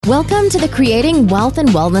Welcome to the Creating Wealth and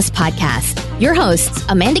Wellness podcast. Your hosts,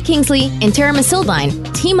 Amanda Kingsley and Tara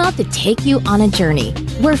Missildine, team up to take you on a journey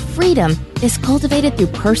where freedom is cultivated through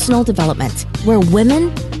personal development, where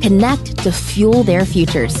women connect to fuel their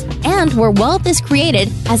futures, and where wealth is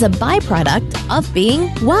created as a byproduct of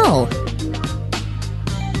being well.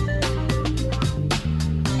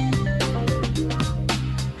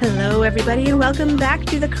 Hello, everybody, and welcome back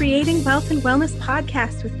to the Creating Wealth and Wellness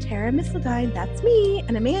podcast with Tara Missildine, that's me,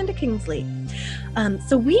 and Amanda Kingsley.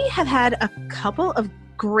 So we have had a couple of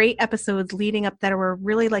great episodes leading up that were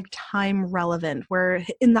really like time relevant. We're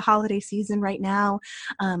in the holiday season right now.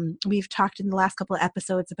 We've talked in the last couple of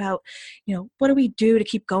episodes about, what do we do to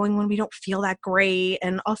keep going when we don't feel that great,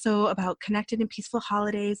 and also about connected and peaceful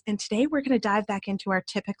holidays. And today we're going to dive back into our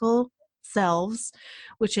typical selves,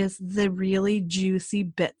 which is the really juicy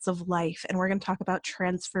bits of life, and we're going to talk about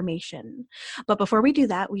transformation. But before we do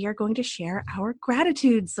that, we are going to share our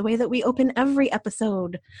gratitudes, the way that we open every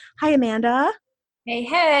episode. Hi, Amanda.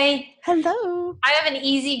 Hey. Hello. I have an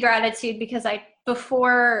easy gratitude because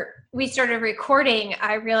before we started recording,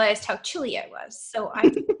 I realized how chilly I was. So I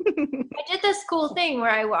did this cool thing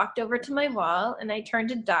where I walked over to my wall and I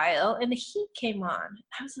turned a dial and the heat came on.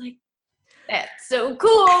 I was like, that's so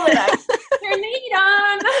cool that I turned the heat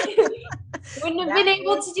on. Wouldn't have been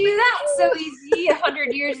able to do that so easy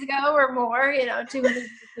 100 years ago or more, 200 years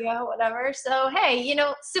ago, whatever. So, hey,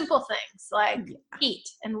 simple things like heat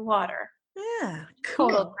and water. Yeah, cool.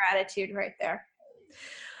 Total gratitude right there.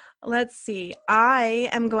 Let's see. I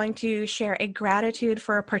am going to share a gratitude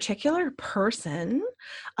for a particular person,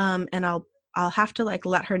 and I'll have to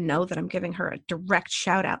let her know that I'm giving her a direct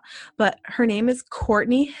shout out. But her name is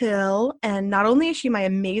Courtney Hill, and not only is she my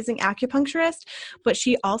amazing acupuncturist, but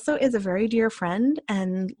she also is a very dear friend.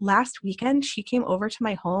 And last weekend, she came over to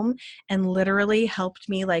my home and literally helped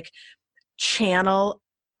me channel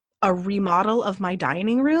a remodel of my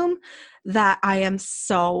dining room that I am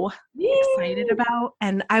so excited about.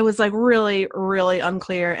 And I was really, really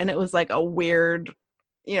unclear. And it was a weird,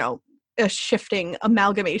 a shifting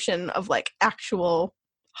amalgamation of actual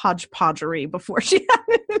hodgepodgery before she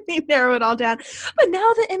had me narrow it all down. But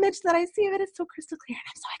now the image that I see of it is so crystal clear and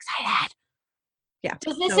I'm so excited. Yeah.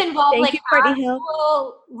 Does this involve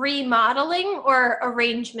actual remodeling or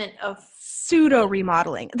arrangement of pseudo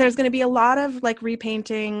remodeling? There's going to be a lot of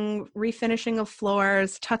repainting, refinishing of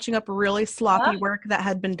floors, touching up really sloppy work that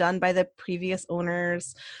had been done by the previous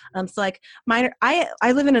owners. Mine,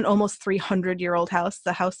 I live in an almost 300-year-old house.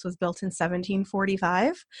 The house was built in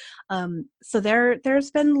 1745. So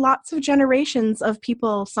there's been lots of generations of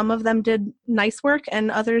people. Some of them did nice work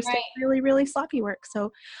and others did really, really sloppy work.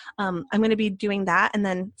 So I'm going to be doing that, and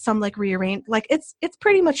then some rearrange. It's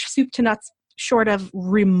pretty much soup to nuts, short of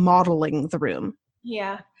remodeling the room.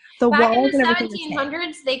 Yeah. The Back walls in the and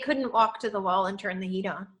 1700s, they couldn't walk to the wall and turn the heat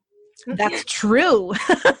on. That's true.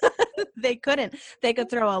 They couldn't. They could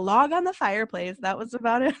throw a log on the fireplace. That was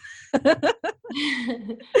about it.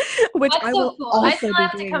 Which That's I will cool. also I still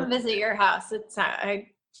have to come doing. visit your house.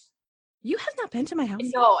 You have not been to my house?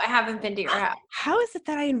 No, I haven't been to your house. How is it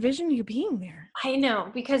that I envision you being there? I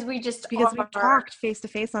know, because we've talked face to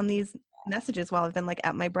face on these messages while I've been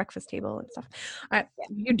at my breakfast table and stuff. All right.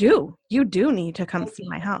 Yeah. You do need to come see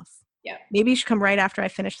my house. Yeah. Maybe you should come right after I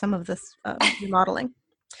finish some of this remodeling.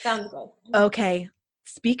 Sounds good. Okay.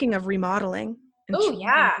 Speaking of remodeling. Oh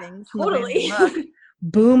yeah, totally.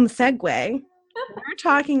 Boom segue. We're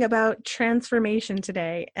talking about transformation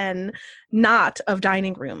today, and not of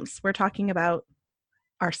dining rooms. We're talking about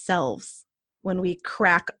ourselves when we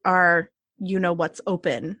crack our what's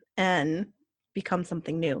open and become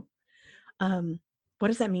something new. What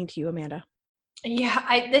does that mean to you, Amanda? Yeah,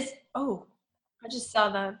 I just saw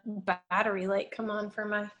the battery light come on for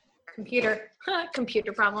my computer.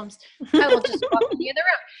 Computer problems. I will just walk in the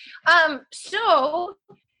other room. So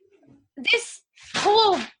this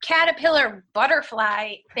whole caterpillar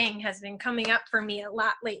butterfly thing has been coming up for me a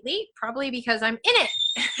lot lately, probably because I'm in it.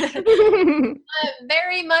 I'm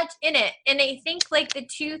very much in it. And I think the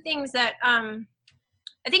two things that I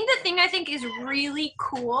think is really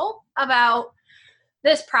cool about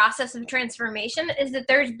this process of transformation is that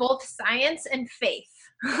there's both science and faith.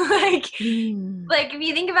 If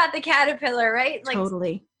you think about the caterpillar, right?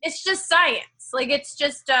 Totally. It's just science. It's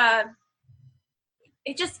just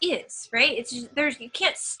it just is, right? It's just, you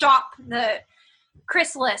can't stop the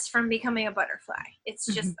chrysalis from becoming a butterfly. It's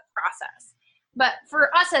just the process. But for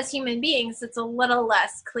us as human beings, it's a little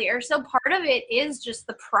less clear. So part of it is just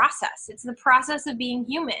the process. It's the process of being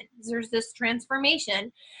human. There's this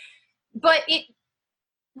transformation. But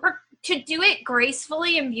to do it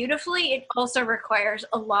gracefully and beautifully, it also requires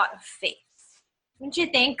a lot of faith. Don't you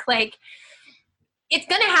think? Like, it's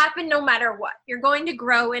going to happen no matter what. You're going to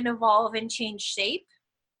grow and evolve and change shape,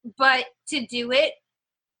 but to do it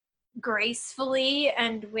gracefully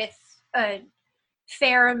and with a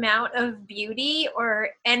fair amount of beauty or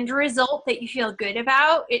end result that you feel good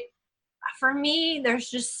about, it, for me, there's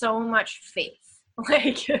just so much faith.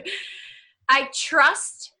 Like, I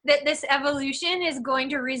trust that this evolution is going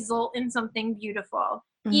to result in something beautiful,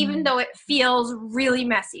 even though it feels really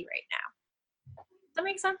messy right now. Does that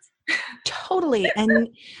make sense? Totally. And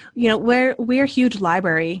we're huge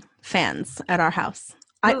library fans at our house.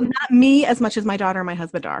 Not me as much as my daughter and my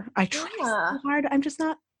husband are. I try so hard.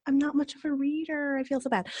 I'm not much of a reader. I feel so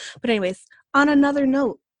bad. But anyways, on another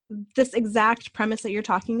note, this exact premise that you're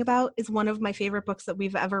talking about is one of my favorite books that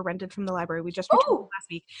we've ever rented from the library. We just returned it last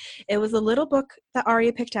week. It was a little book that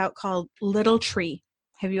Aria picked out called Little Tree.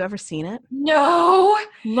 Have you ever seen it? No.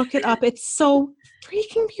 Look it up. It's so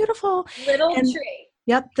freaking beautiful. Little Tree.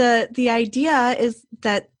 Yep. The idea is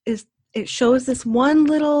that it shows this one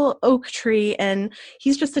little oak tree, and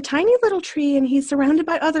he's just a tiny little tree, and he's surrounded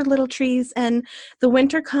by other little trees, and the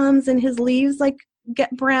winter comes and his leaves like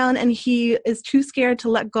get brown, and he is too scared to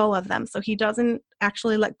let go of them. So he doesn't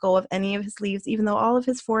actually let go of any of his leaves, even though all of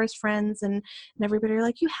his forest friends and everybody are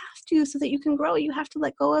like, you have to, so that you can grow, you have to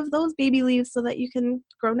let go of those baby leaves so that you can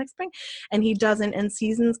grow next spring. And he doesn't, and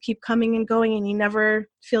seasons keep coming and going, and he never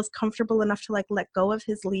feels comfortable enough to like let go of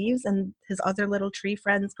his leaves, and his other little tree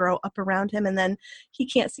friends grow up around him, and then he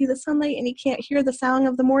can't see the sunlight and he can't hear the song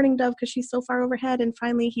of the mourning dove because she's so far overhead, and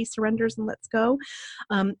finally he surrenders and lets go.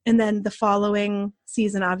 And then the following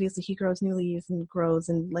season, obviously he grows new leaves and grows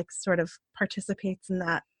and like sort of participates in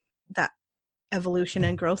that evolution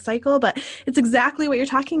and growth cycle. But it's exactly what you're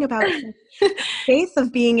talking about. Faith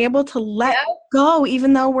of being able to let go,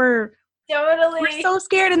 even though we're so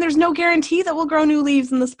scared, and there's no guarantee that we'll grow new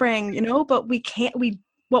leaves in the spring, but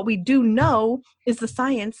what we do know is the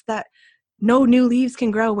science that no new leaves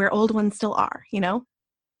can grow where old ones still are,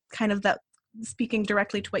 kind of that, speaking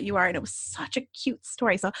directly to what you are. And it was such a cute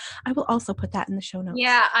story. So I will also put that in the show notes.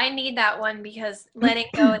 Yeah, I need that one because letting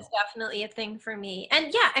go is definitely a thing for me.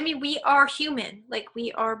 And yeah, I mean, we are human. Like,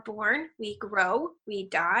 we are born, we grow, we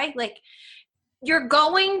die. Like, you're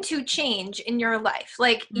going to change in your life.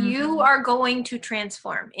 Like, you are going to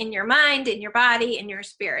transform in your mind, in your body, in your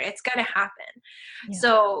spirit. It's going to happen. Yeah.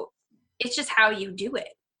 So it's just how you do it.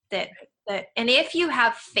 And if you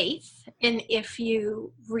have faith, and if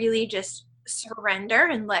you really just surrender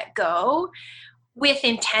and let go with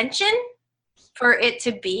intention for it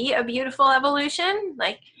to be a beautiful evolution,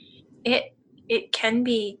 like it can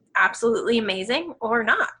be absolutely amazing or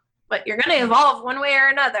not, but you're going to evolve one way or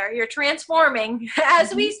another. You're transforming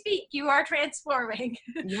as we speak. You are transforming.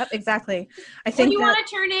 Yep, exactly. I think what you want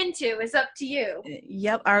to turn into is up to you.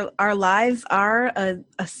 Yep, our lives are a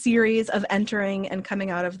series of entering and coming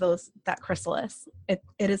out of that chrysalis. It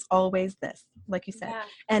is always this, like you said,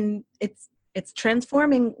 and it's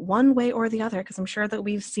transforming one way or the other, because I'm sure that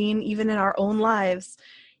we've seen even in our own lives,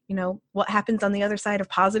 what happens on the other side of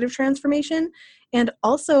positive transformation, and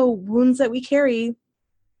also wounds that we carry,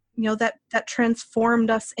 that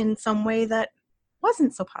transformed us in some way that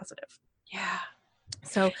wasn't so positive. Yeah.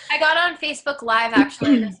 So I got on Facebook Live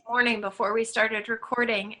actually this morning before we started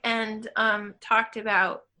recording, and talked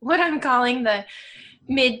about what I'm calling the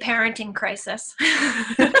mid-parenting crisis.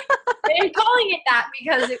 I'm calling it that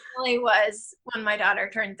because it really was when my daughter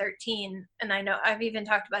turned 13, and I know I've even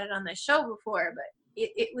talked about it on this show before, but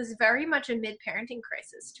it was very much a mid-parenting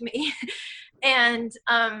crisis to me. And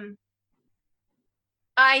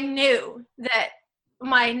I knew that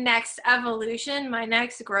my next evolution, my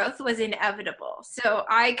next growth was inevitable. So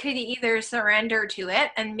I could either surrender to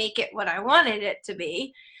it and make it what I wanted it to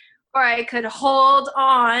be, or I could hold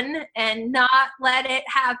on and not let it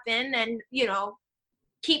happen and,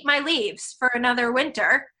 keep my leaves for another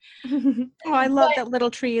winter. Oh, I love that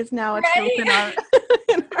Little Tree is now a trope in our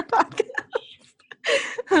podcast.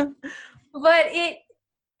 But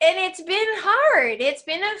it's been hard. It's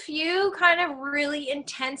been a few kind of really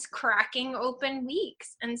intense cracking open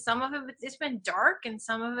weeks. And some of it's been dark, and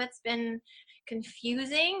some of it's been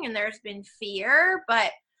confusing, and there's been fear.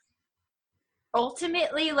 But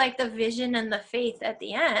ultimately, like, the vision and the faith at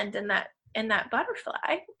the end, and that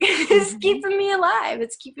butterfly is keeping me alive.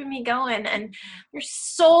 It's keeping me going. And there's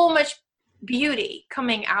so much beauty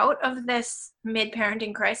coming out of this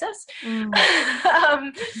mid-parenting crisis.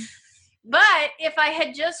 But if I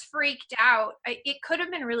had just freaked out, it could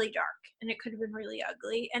have been really dark, and it could have been really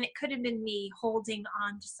ugly, and it could have been me holding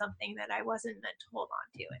on to something that I wasn't meant to hold on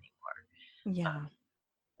to anymore. Yeah.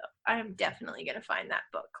 I'm definitely going to find that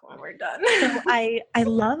book when we're done. So I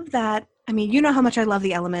love that. I mean, you know how much I love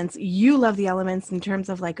the elements. You love the elements in terms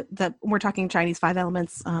of like we're talking Chinese 5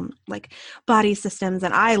 elements, like body systems,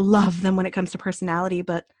 and I love them when it comes to personality.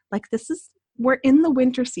 But like we're in the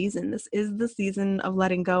winter season. This is the season of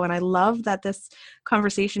letting go, and I love that this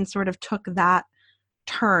conversation sort of took that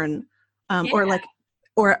turn,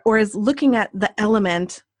 or is looking at the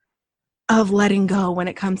element of letting go when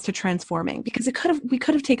it comes to transforming, because we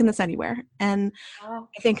could have taken this anywhere. And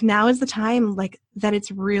I think now is the time like that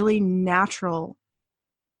it's really natural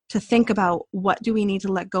to think about what do we need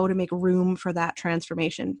to let go to make room for that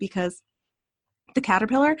transformation, because the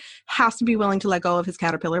caterpillar has to be willing to let go of his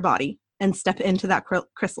caterpillar body and step into that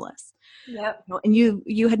chrysalis. Yep. And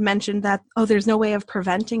you had mentioned that, there's no way of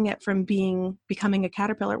preventing it from becoming a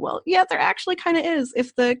caterpillar. Well, yeah, there actually kind of is.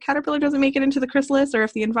 If the caterpillar doesn't make it into the chrysalis, or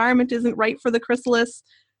if the environment isn't right for the chrysalis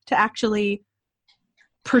to actually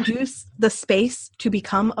produce the space to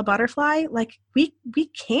become a butterfly, like we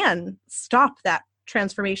can stop that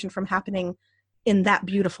transformation from happening in that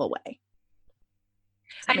beautiful way.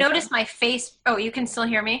 I noticed my face. Oh, you can still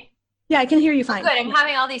hear me? Yeah, I can hear you fine. Good. I'm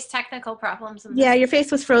having all these technical problems. Yeah, your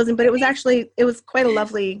face was frozen, but it was quite a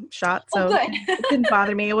lovely shot. So it didn't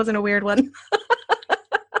bother me. It wasn't a weird one.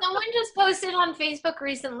 Someone just posted on Facebook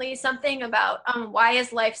recently something about why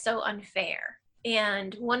is life so unfair?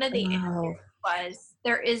 And one of the answers was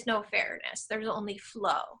there is no fairness. There's only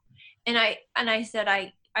flow. And I said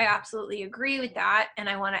I absolutely agree with that. And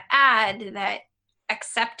I want to add that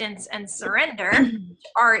acceptance and surrender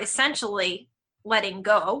are essentially letting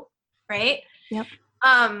go. Right? Yep.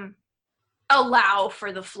 Allow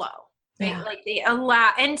for the flow. Right? Yeah. Like they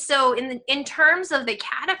allow. And so in terms of the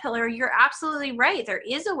caterpillar, you're absolutely right. There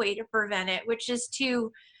is a way to prevent it, which is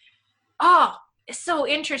it's so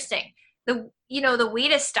interesting. The way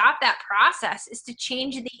to stop that process is to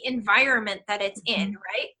change the environment that it's in,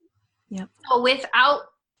 right? Yep. So I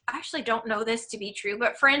actually don't know this to be true,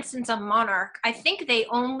 but for instance, a monarch, I think they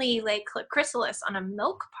only lay chrysalis on a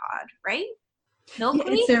milk pod, right? Milkweed?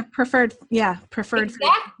 It's their preferred. Exactly.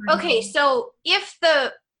 Okay, so if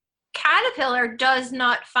the caterpillar does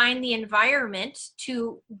not find the environment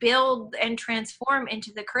to build and transform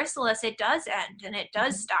into the chrysalis, it does end and it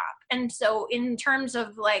does stop. And so in terms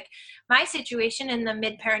of like my situation in the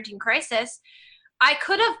mid-parenting crisis, I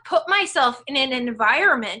could have put myself in an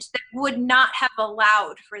environment that would not have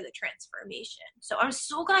allowed for the transformation. So I'm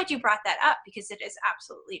so glad you brought that up, because it is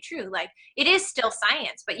absolutely true. Like, it is still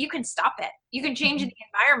science, but you can stop it. You can change the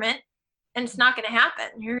environment and it's not going to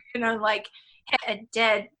happen. You're going to like hit a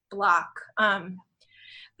dead block.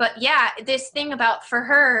 But yeah, this thing about, for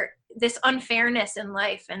her, this unfairness in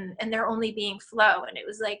life and there only being flow. And it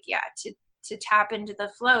was like, yeah, to tap into the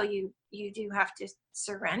flow, you do have to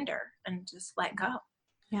surrender and just let go.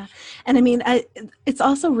 Yeah. And I mean, it's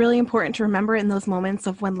also really important to remember in those moments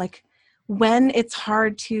of when it's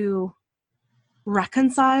hard to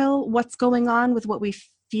reconcile what's going on with what we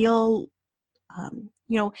feel,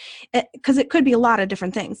 because it could be a lot of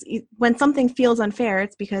different things. When something feels unfair,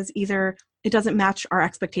 it's because either it doesn't match our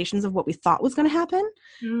expectations of what we thought was going to happen,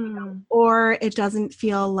 or it doesn't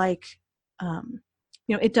feel like,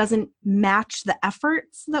 it doesn't match the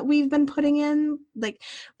efforts that we've been putting in,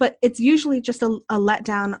 but it's usually just a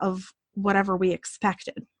letdown of whatever we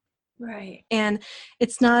expected. Right. And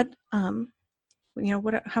it's not, how do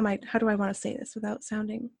I want to say this without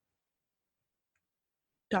sounding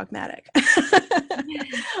dogmatic?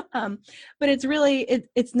 But it's really,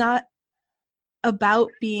 it's not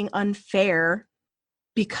about being unfair,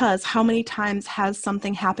 because how many times has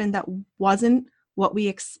something happened that wasn't what we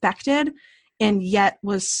expected, and yet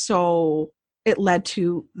it led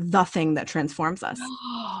to the thing that transforms us.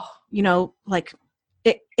 Like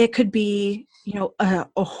it could be, a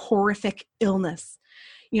horrific illness.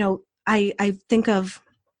 I think of,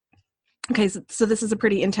 okay, so this is a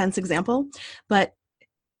pretty intense example, but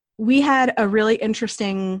we had a really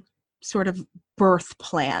interesting sort of birth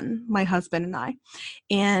plan, my husband and I,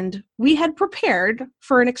 and we had prepared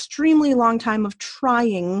for an extremely long time of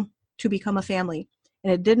trying to become a family.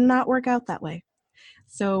 And it did not work out that way.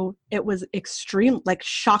 So it was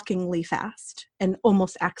shockingly fast and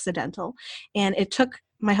almost accidental. And it took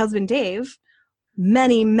my husband, Dave,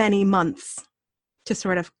 many, many months to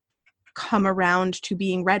sort of come around to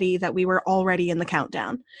being ready that we were already in the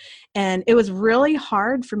countdown. And it was really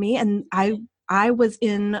hard for me. And I was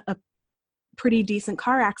in a pretty decent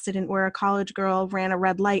car accident where a college girl ran a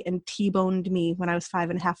red light and T-boned me when I was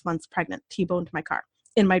 5.5 months pregnant, T-boned my car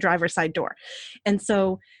in my driver's side door. And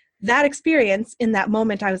so that experience, in that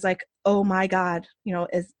moment, I was like, oh my God,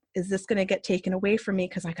 is this going to get taken away from me?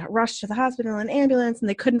 Because I got rushed to the hospital in an ambulance and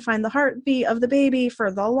they couldn't find the heartbeat of the baby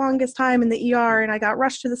for the longest time in the ER. And I got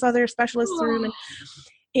rushed to this other specialist's room.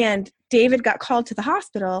 And David got called to the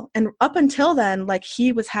hospital. And up until then, like,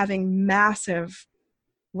 he was having massive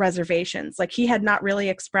reservations. Like, he had not really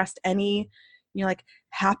expressed any, like,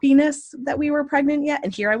 happiness that we were pregnant yet.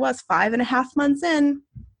 And here I was 5.5 months in.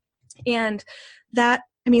 And that,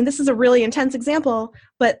 this is a really intense example,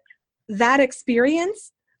 but that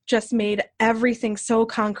experience just made everything so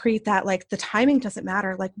concrete that, like, the timing doesn't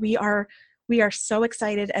matter. Like, we are so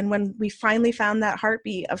excited. And when we finally found that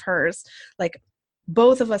heartbeat of hers, like,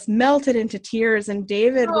 both of us melted into tears, and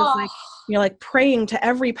David was like, like, praying to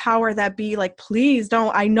every power that be, like, please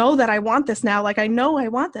don't, I know that I want this now. Like, I know I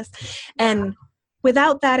want this. And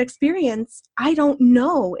without that experience, I don't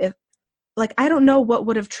know what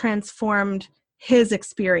would have transformed his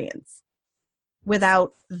experience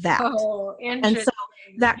without that. Oh, and so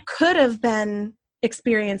that could have been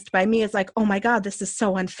experienced by me as like, oh my God, this is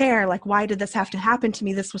so unfair. Like, why did this have to happen to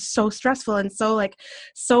me? This was so stressful and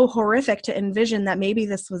so horrific to envision that maybe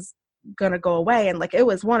this was going to go away. And like, it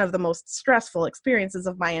was one of the most stressful experiences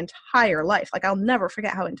of my entire life. Like, I'll never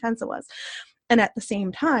forget how intense it was. And at the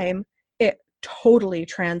same time, it totally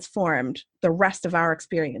transformed the rest of our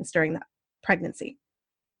experience during that pregnancy.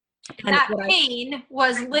 And that pain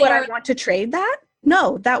was literally... Would I want to trade that?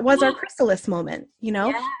 No, that was our chrysalis moment,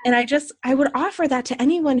 Yeah. And I would offer that to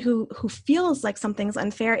anyone who feels like something's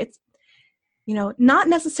unfair. It's, not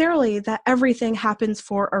necessarily that everything happens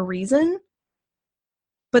for a reason,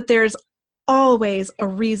 but there's always a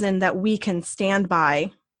reason that we can stand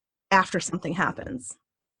by after something happens.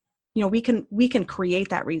 We can create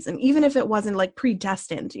that reason, even if it wasn't like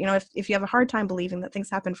predestined. If you have a hard time believing that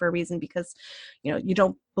things happen for a reason because, you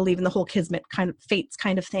don't believe in the whole kismet kind of fates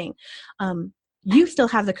kind of thing, you still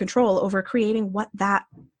have the control over creating what that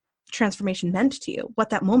transformation meant to you, what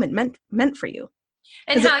that moment meant for you.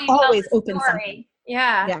 And how you always tell the opens story. something.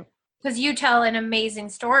 Yeah. Because you tell an amazing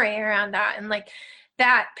story around that. And like,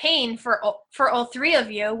 that pain for all three of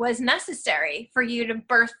you was necessary for you to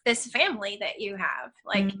birth this family that you have.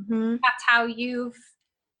 Like, That's how you've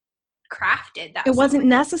crafted that. It wasn't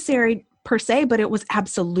necessary per se, but it was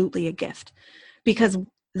absolutely a gift, because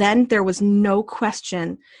then there was no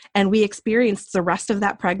question, and we experienced the rest of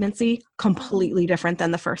that pregnancy completely different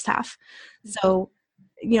than the first half. So,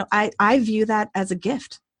 I view that as a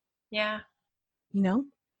gift. Yeah. Right.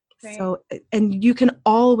 So, and you can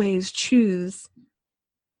always choose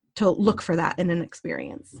to look for that in an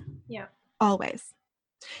experience. Yeah. Always.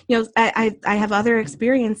 I have other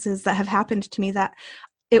experiences that have happened to me that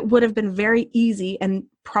it would have been very easy, and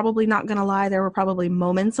probably not going to lie, there were probably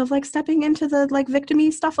moments of like stepping into the like victim-y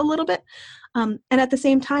stuff a little bit. And at the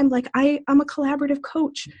same time, like I'm a collaborative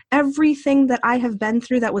coach. Everything that I have been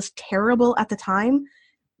through that was terrible at the time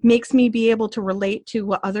makes me be able to relate to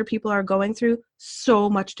what other people are going through so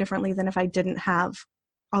much differently than if I didn't have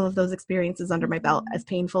all of those experiences under my belt, as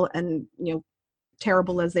painful and,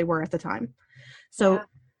 terrible as they were at the time. So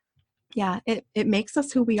it makes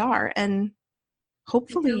us who we are, and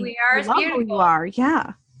hopefully who we are is love beautiful. who you are.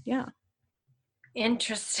 Yeah. Yeah.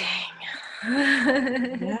 Interesting.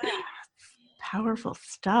 Yeah. Powerful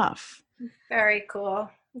stuff. Very cool.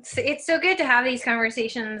 It's so good to have these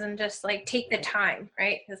conversations and just like take the time,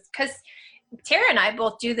 right? Because Tara and I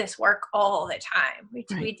both do this work all the time. We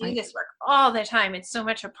do this work all the time. It's so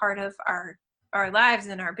much a part of our lives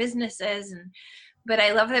and our businesses. But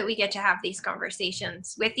I love that we get to have these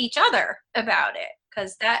conversations with each other about it,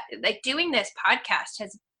 because that, like, doing this podcast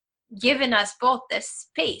has given us both this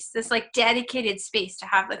space, this like dedicated space to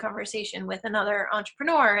have the conversation with another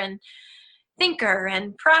entrepreneur and thinker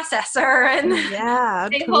and processor. And yeah,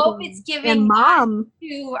 I hope it's giving and mom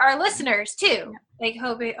to our listeners too. Like,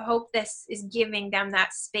 hope this is giving them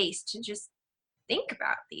that space to just think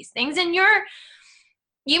about these things. And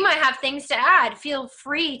you might have things to add. Feel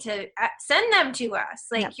free to send them to us.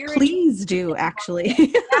 Like, please do, actually.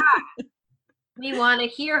 Yeah. We want to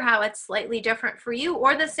hear how it's slightly different for you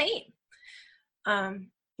or the same.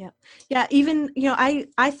 Yeah. Even,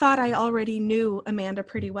 I thought I already knew Amanda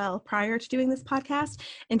pretty well prior to doing this podcast,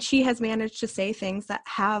 and she has managed to say things that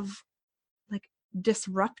have like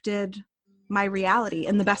disrupted my reality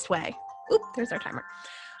in the best way. Oop, there's our timer.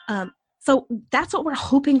 So that's what we're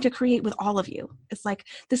hoping to create with all of you. It's like,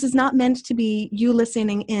 this is not meant to be you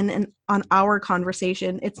listening in and on our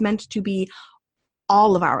conversation. It's meant to be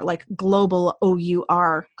all of our like global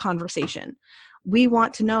OUR conversation. We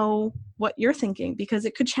want to know what you're thinking, because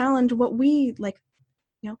it could challenge what we like.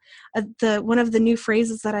 One of the new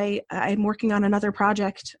phrases that I'm working on another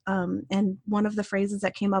project, and one of the phrases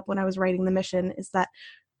that came up when I was writing the mission is that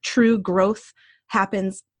true growth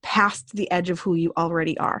happens past the edge of who you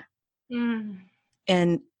already are.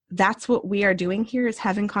 And that's what we are doing here, is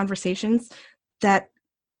having conversations that,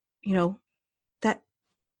 that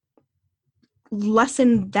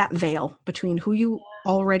lessen that veil between who you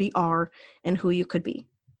already are and who you could be.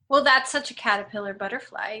 Well, that's such a caterpillar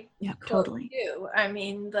butterfly. Yeah, totally. Too. I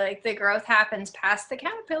mean, like, the growth happens past the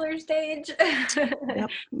caterpillar stage. Yep.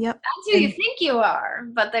 That's who you think you are,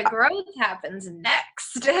 but the growth happens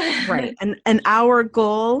next. Right. And our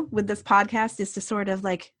goal with this podcast is to sort of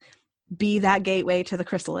like be that gateway to the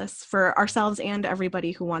chrysalis for ourselves and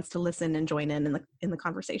everybody who wants to listen and join in the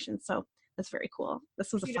conversation. So that's very cool.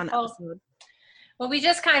 This was a fun episode. Well, we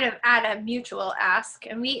just kind of add a mutual ask,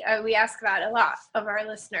 and we ask that a lot of our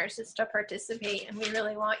listeners, is to participate, and we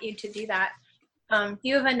really want you to do that.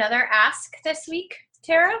 You have another ask this week,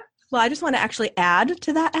 Tara? Well, I just want to actually add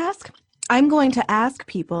to that ask. I'm going to ask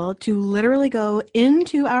people to literally go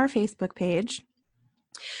into our Facebook page,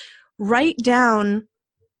 write down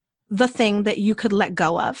the thing that you could let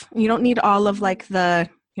go of. You don't need all of like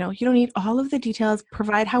you don't need all of the details.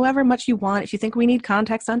 Provide however much you want. If you think we need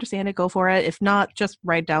context to understand it, go for it. If not, just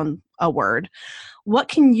write down a word. What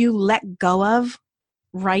can you let go of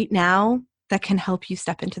right now that can help you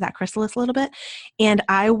step into that chrysalis a little bit? And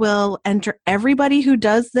I will enter everybody who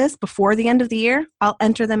does this before the end of the year. I'll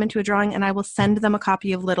enter them into a drawing, and I will send them a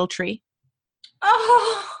copy of Little Tree.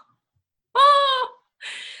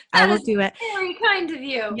 I will do it. Very kind of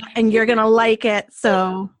you. Yeah, and you're going to like it.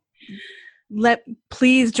 So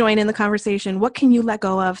please join in the conversation. What can you let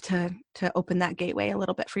go of to open that gateway a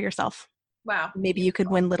little bit for yourself? Wow. Maybe you could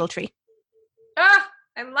win Little Tree. I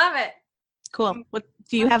love it. Cool. What,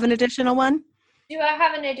 do you have an additional one? Do I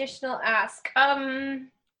have an additional ask? I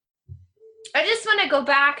just want to go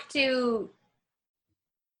back to,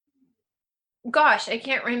 gosh, I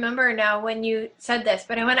can't remember now when you said this,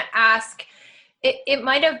 but I want to ask, it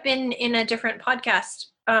might have been in a different podcast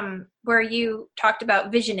where you talked about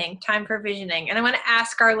visioning, time for visioning. And I want to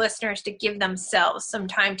ask our listeners to give themselves some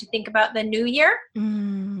time to think about the new year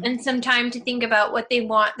and some time to think about what they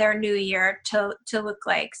want their new year to look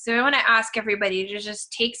like. So I want to ask everybody to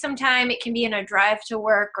just take some time. It can be in a drive to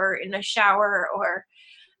work or in a shower or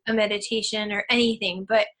a meditation or anything,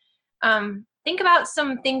 but think about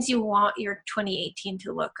some things you want your 2018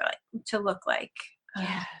 to look like.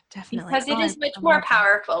 Yeah, definitely. Because it is much more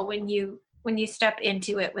powerful when you step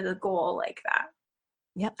into it with a goal like that.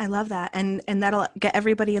 Yep, I love that. And that'll get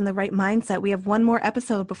everybody in the right mindset. We have one more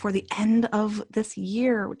episode before the end of this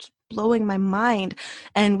year, which is blowing my mind.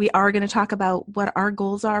 And we are going to talk about what our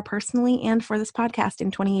goals are personally and for this podcast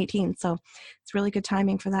in 2018. So it's really good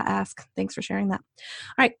timing for that ask. Thanks for sharing that.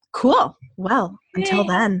 All right, cool. Well, until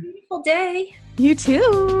then. Beautiful day. You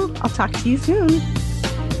too. I'll talk to you soon.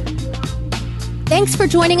 Thanks for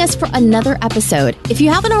joining us for another episode. If you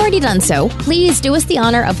haven't already done so, please do us the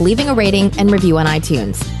honor of leaving a rating and review on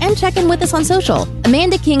iTunes. And check in with us on social.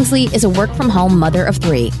 Amanda Kingsley is a work-from-home mother of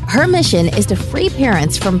 3. Her mission is to free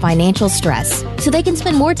parents from financial stress so they can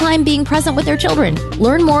spend more time being present with their children.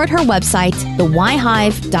 Learn more at her website,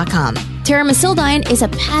 thewhyhive.com. Tara Missildine is a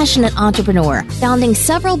passionate entrepreneur, founding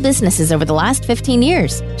several businesses over the last 15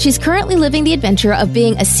 years. She's currently living the adventure of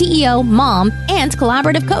being a CEO, mom, and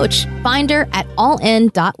collaborative coach. Find her at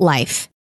allin.life.